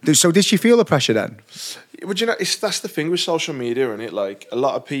that. So did she feel the pressure then? Well, you know, that's the thing with social media, isn't it? Like, a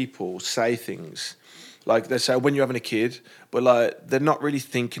lot of people say things, like they say when you're having a kid, but like they're not really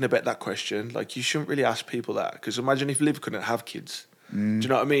thinking about that question. Like, you shouldn't really ask people that, because imagine if Liv couldn't have kids. Do you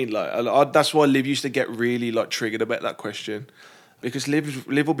know what I mean? Like, that's why Liv used to get really like triggered about that question, because Liv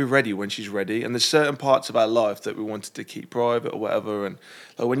will be ready when she's ready, and there's certain parts of our life that we wanted to keep private or whatever. And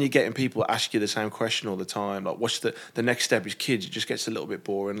like, when you're getting people ask you the same question all the time, like, what's the next step is kids, it just gets a little bit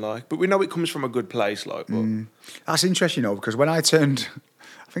boring. Like, but we know it comes from a good place. Like, but That's interesting, though, because when I turned,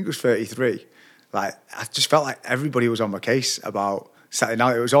 I think it was 33, like, I just felt like everybody was on my case about settling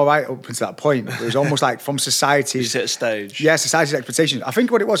out. It was all right up until that point. It was almost like from society's... you set a stage. Yeah, society's expectations. I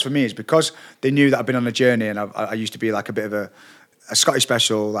think what it was for me is because they knew that I've been on a journey, and I used to be like a bit of a Scottish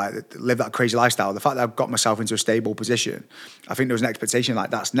special, like live that crazy lifestyle. The fact that I've got myself into a stable position, I think there was an expectation like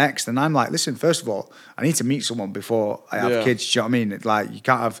that's next. And I'm like, listen, first of all, I need to meet someone before I have kids. Do you know what I mean? Like, you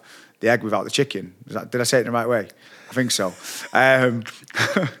can't have the egg without the chicken. Did I say it in the right way? I think so. Is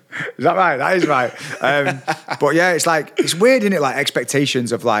that right? That is right. But yeah, it's like, it's weird, isn't it? Like,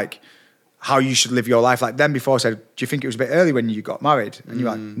 expectations of like how you should live your life. Like, then before I said, do you think it was a bit early when you got married? And you're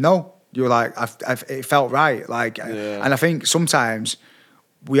like, no. You were like, it felt right. Like, and I think sometimes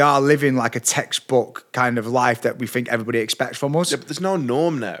we are living like a textbook kind of life that we think everybody expects from us. Yeah, but there's no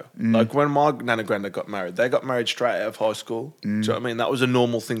norm now. Like, when my nan and granddad got married, they got married straight out of high school. Do you know what I mean? That was a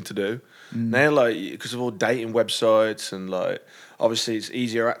normal thing to do. Now, like, because of all dating websites and like, obviously it's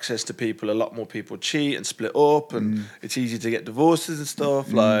easier access to people. A lot more people cheat and split up, and it's easy to get divorces and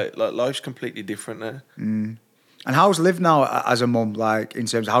stuff. Like life's completely different now. And how's Liv now as a mum, like, in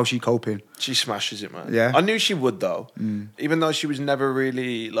terms of how's she coping? She smashes it, man. Yeah. I knew she would, though. Even though she was never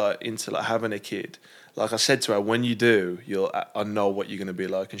really like into like having a kid. Like I said to her, when you do, I know what you're gonna be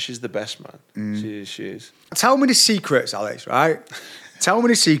like, and she's the best, man. She is. Tell me the secrets, Alex. Right? Tell me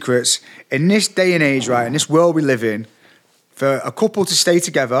the secrets in this day and age, right? In this world we live in, for a couple to stay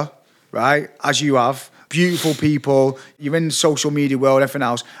together, right? As you have. Beautiful people, you're in the social media world, everything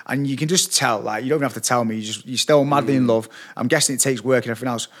else, and you can just tell, like, you don't even have to tell me, you're still madly in love. I'm guessing it takes work and everything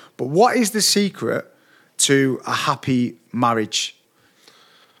else. But what is the secret to a happy marriage?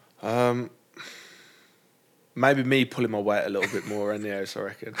 Maybe me pulling my weight a little bit more in the house, I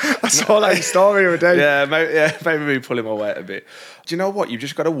reckon. I saw that story of a day. Maybe me pulling my weight a bit. Do you know what? You've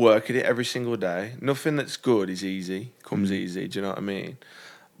just got to work at it every single day. Nothing that's good is easy, comes easy, do you know what I mean?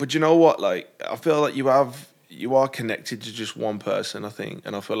 But you know what? Like, I feel like you are connected to just one person, I think.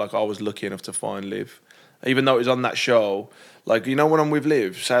 And I feel like I was lucky enough to find Liv. Even though it was on that show, like, you know, when I'm with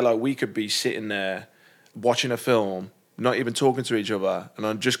Liv, say, like, we could be sitting there watching a film, not even talking to each other.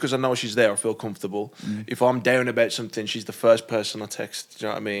 And just because I know she's there, I feel comfortable. If I'm down about something, she's the first person I text. Do you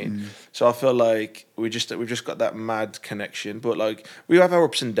know what I mean? So I feel like we've just got that mad connection. But like, we have our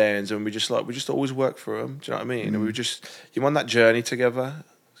ups and downs, and we just always work through them. Do you know what I mean? And you're on that journey together.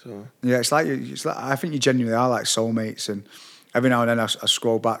 So. Yeah, it's like I think you genuinely are like soulmates, and every now and then I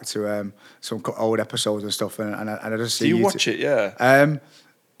scroll back to some old episodes and stuff, and I just see. Do you watch it? Yeah.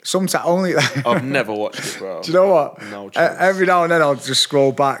 Sometimes only. I've never watched it, bro. Do you know what? No chance. Every now and then I'll just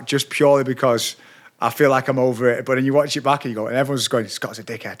scroll back just purely because I feel like I'm over it. But then you watch it back and you go, and everyone's just going, Scott's a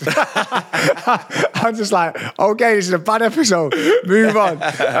dickhead. I'm just like, okay, this is a bad episode. Move on.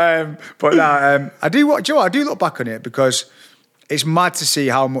 But no, I do look back on it because it's mad to see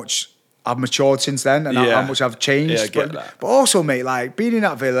how much I've matured since then and how much I've changed. Yeah, I get that. But also, mate, like being in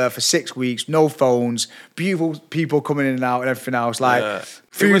that villa for 6 weeks, no phones, beautiful people coming in and out and everything else. Like,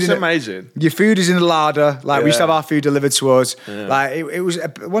 food it was amazing. Your food is in the larder. Like, we used to have our food delivered to us. Yeah. Like, it was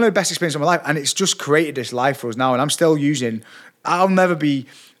one of the best experiences of my life. And it's just created this life for us now. And I'm still I'll never be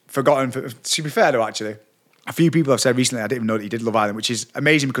forgotten. To be fair, though, actually, a few people have said recently, I didn't even know that he did Love Island, which is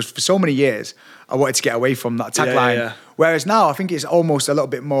amazing because for so many years, I wanted to get away from that tagline. Yeah. Whereas now, I think it's almost a little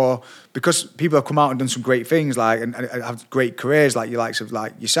bit more, because people have come out and done some great things, like, and have great careers, like your likes of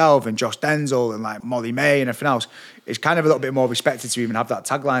like yourself and Josh Denzel and like Molly May and everything else. It's kind of a little bit more respected to even have that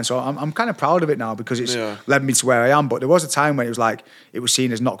tagline. So I'm kind of proud of it now because it's led me to where I am. But there was a time when it was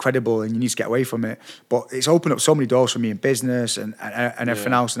seen as not credible and you need to get away from it. But it's opened up so many doors for me in business and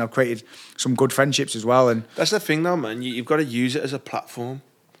everything else. And I've created some good friendships as well. And that's the thing though, man. You've got to use it as a platform.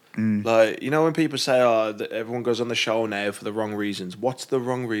 Like, you know, when people say, that everyone goes on the show now for the wrong reasons. What's the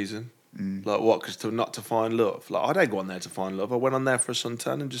wrong reason? Like, what? Because not to find love. Like, I don't go on there to find love. I went on there for a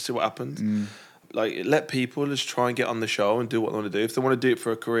suntan and just see what happened. Like, let people just try and get on the show and do what they want to do. If they want to do it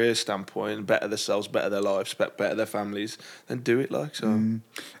for a career standpoint, better themselves, better their lives, better their families, then do it. Like, so.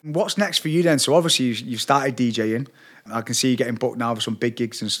 What's next for you then? So obviously you've started DJing. I can see you getting booked now for some big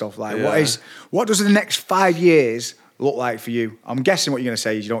gigs and stuff. Like, what does the next 5 years look like for you? I'm guessing what you're going to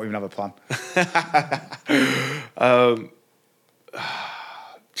say is you don't even have a plan.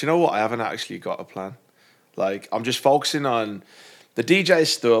 Do you know what? I haven't actually got a plan. Like, I'm just focusing on the DJ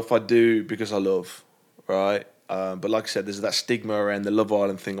stuff I do because I love, right? But like I said, there's that stigma around the Love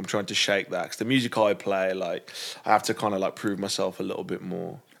Island thing. I'm trying to shake that because the music I play, like, I have to kind of like prove myself a little bit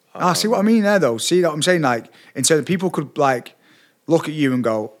more. See what I mean there though? See what I'm saying? Like, in terms of people could like look at you and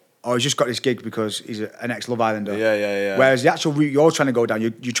go, oh, he's just got this gig because he's an ex-Love Islander. Yeah. Whereas the actual route you're trying to go down,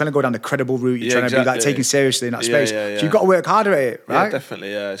 you're trying to go down the credible route. You're trying to be like taken seriously in that space. So you've got to work harder at it, right? Yeah,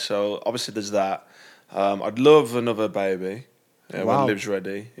 definitely, yeah. So obviously there's that. I'd love another baby. Yeah, when Liv's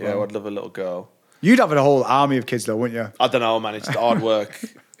ready. Yeah, I'd love a little girl. You'd have a whole army of kids though, wouldn't you? I don't know, man. It's hard work.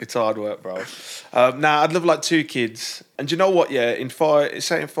 It's hard work, bro. I'd love like 2 kids. And do you know what? Yeah, in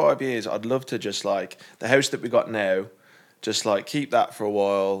 5 years, I'd love to just like the house that we got now, just like keep that for a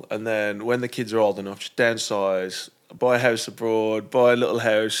while, and then when the kids are old enough, just downsize, buy a house abroad, buy a little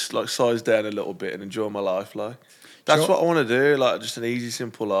house, like size down a little bit, and enjoy my life. Like that's what I want to do. Like just an easy,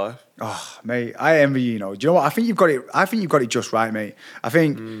 simple life. Oh, mate, I envy you. You know, do you know what? I think you've got it just right, mate. I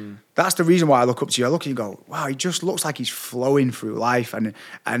think that's the reason why I look up to you. I look at you and go, wow, he just looks like he's flowing through life, and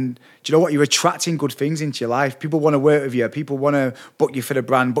do you know what? You're attracting good things into your life. People want to work with you. People want to book you for the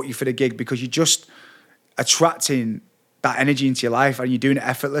brand, book you for the gig because you're just attracting that energy into your life and you're doing it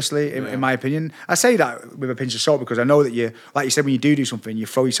effortlessly, in my opinion. I say that with a pinch of salt because I know that you, like you said, when you do something, you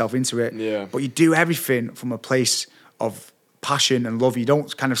throw yourself into it. Yeah. But you do everything from a place of passion and love. You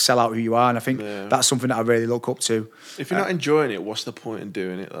don't kind of sell out who you are. And I think that's something that I really look up to. If you're not enjoying it, what's the point in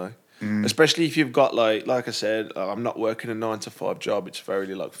doing it though? Especially if you've got like I said, I'm not working a 9-to-5 job. It's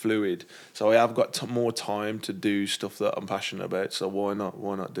very like fluid. So I have got more time to do stuff that I'm passionate about. So why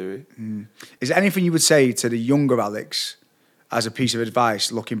not do it? Is there anything you would say to the younger Alex as a piece of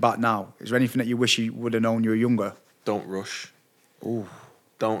advice looking back now? Is there anything that you wish you would have known you were younger? Don't rush. Ooh.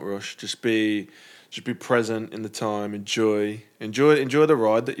 Don't rush. Just be present in the time. Enjoy the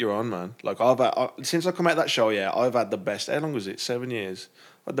ride that you're on, man. Like since I come out of that show, I've had the best. How long was it? 7 years.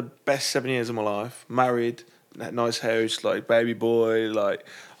 I've had the best 7 years of my life. Married, nice house, like baby boy. Like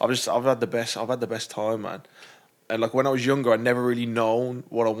I've had the best time, man. And like when I was younger, I never really known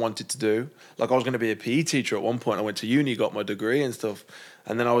what I wanted to do. Like I was going to be a PE teacher at one point. I went to uni, got my degree and stuff,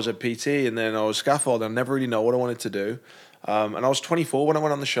 and then I was a PT, and then I was scaffold. And I never really know what I wanted to do. And I was 24 when I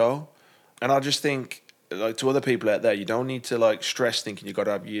went on the show. And I just think, like to other people out there, you don't need to like stress thinking you got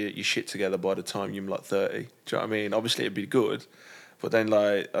to have your shit together by the time you're like 30. Do you know what I mean? Obviously it'd be good, but then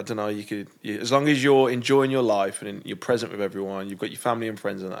like I don't know, as long as you're enjoying your life and you're present with everyone, you've got your family and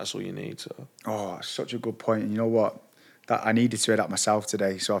friends, and that's all you need. So. Oh, such a good point. And you know what? That I needed to hear that myself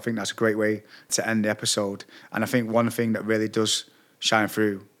today. So I think that's a great way to end the episode. And I think one thing that really does shine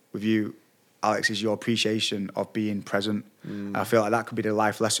through with you, Alex, is your appreciation of being present. I feel like that could be the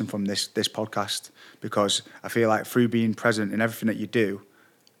life lesson from this podcast, because I feel like through being present in everything that you do,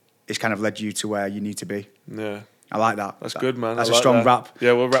 it's kind of led you to where you need to be. Yeah. I like that. That's good, man. That's a strong wrap.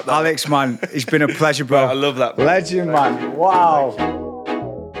 Yeah, we'll wrap that. Alex, man, it's been a pleasure, bro. I love that, bro. Legend, man. Wow.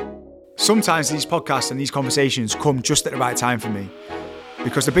 Sometimes these podcasts and these conversations come just at the right time for me.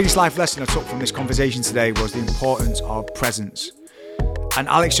 Because the biggest life lesson I took from this conversation today was the importance of presence. And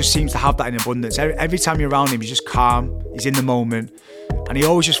Alex just seems to have that in abundance. Every time you're around him, he's just calm, he's in the moment, and he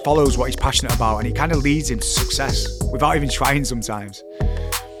always just follows what he's passionate about, and he kind of leads him to success without even trying sometimes.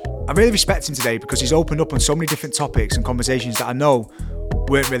 I really respect him today because he's opened up on so many different topics and conversations that I know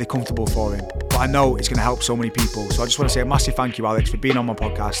weren't really comfortable for him, but I know it's going to help so many people. So I just want to say a massive thank you, Alex, for being on my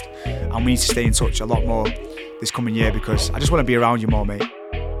podcast, and we need to stay in touch a lot more this coming year because I just want to be around you more, mate.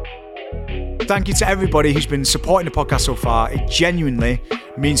 Thank you to everybody who's been supporting the podcast so far. It genuinely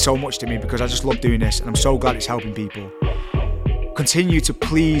means so much to me because I just love doing this and I'm so glad it's helping people. Continue to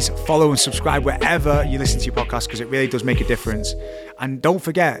please follow and subscribe wherever you listen to your podcast because it really does make a difference. And don't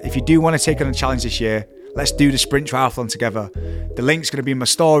forget, if you do want to take on a challenge this year, let's do the sprint triathlon together. The link's going to be in my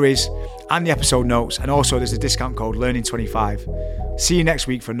stories and the episode notes, and also there's a discount code LEARNING25. See you next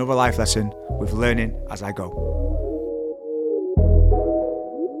week for another life lesson with Learning As I Go.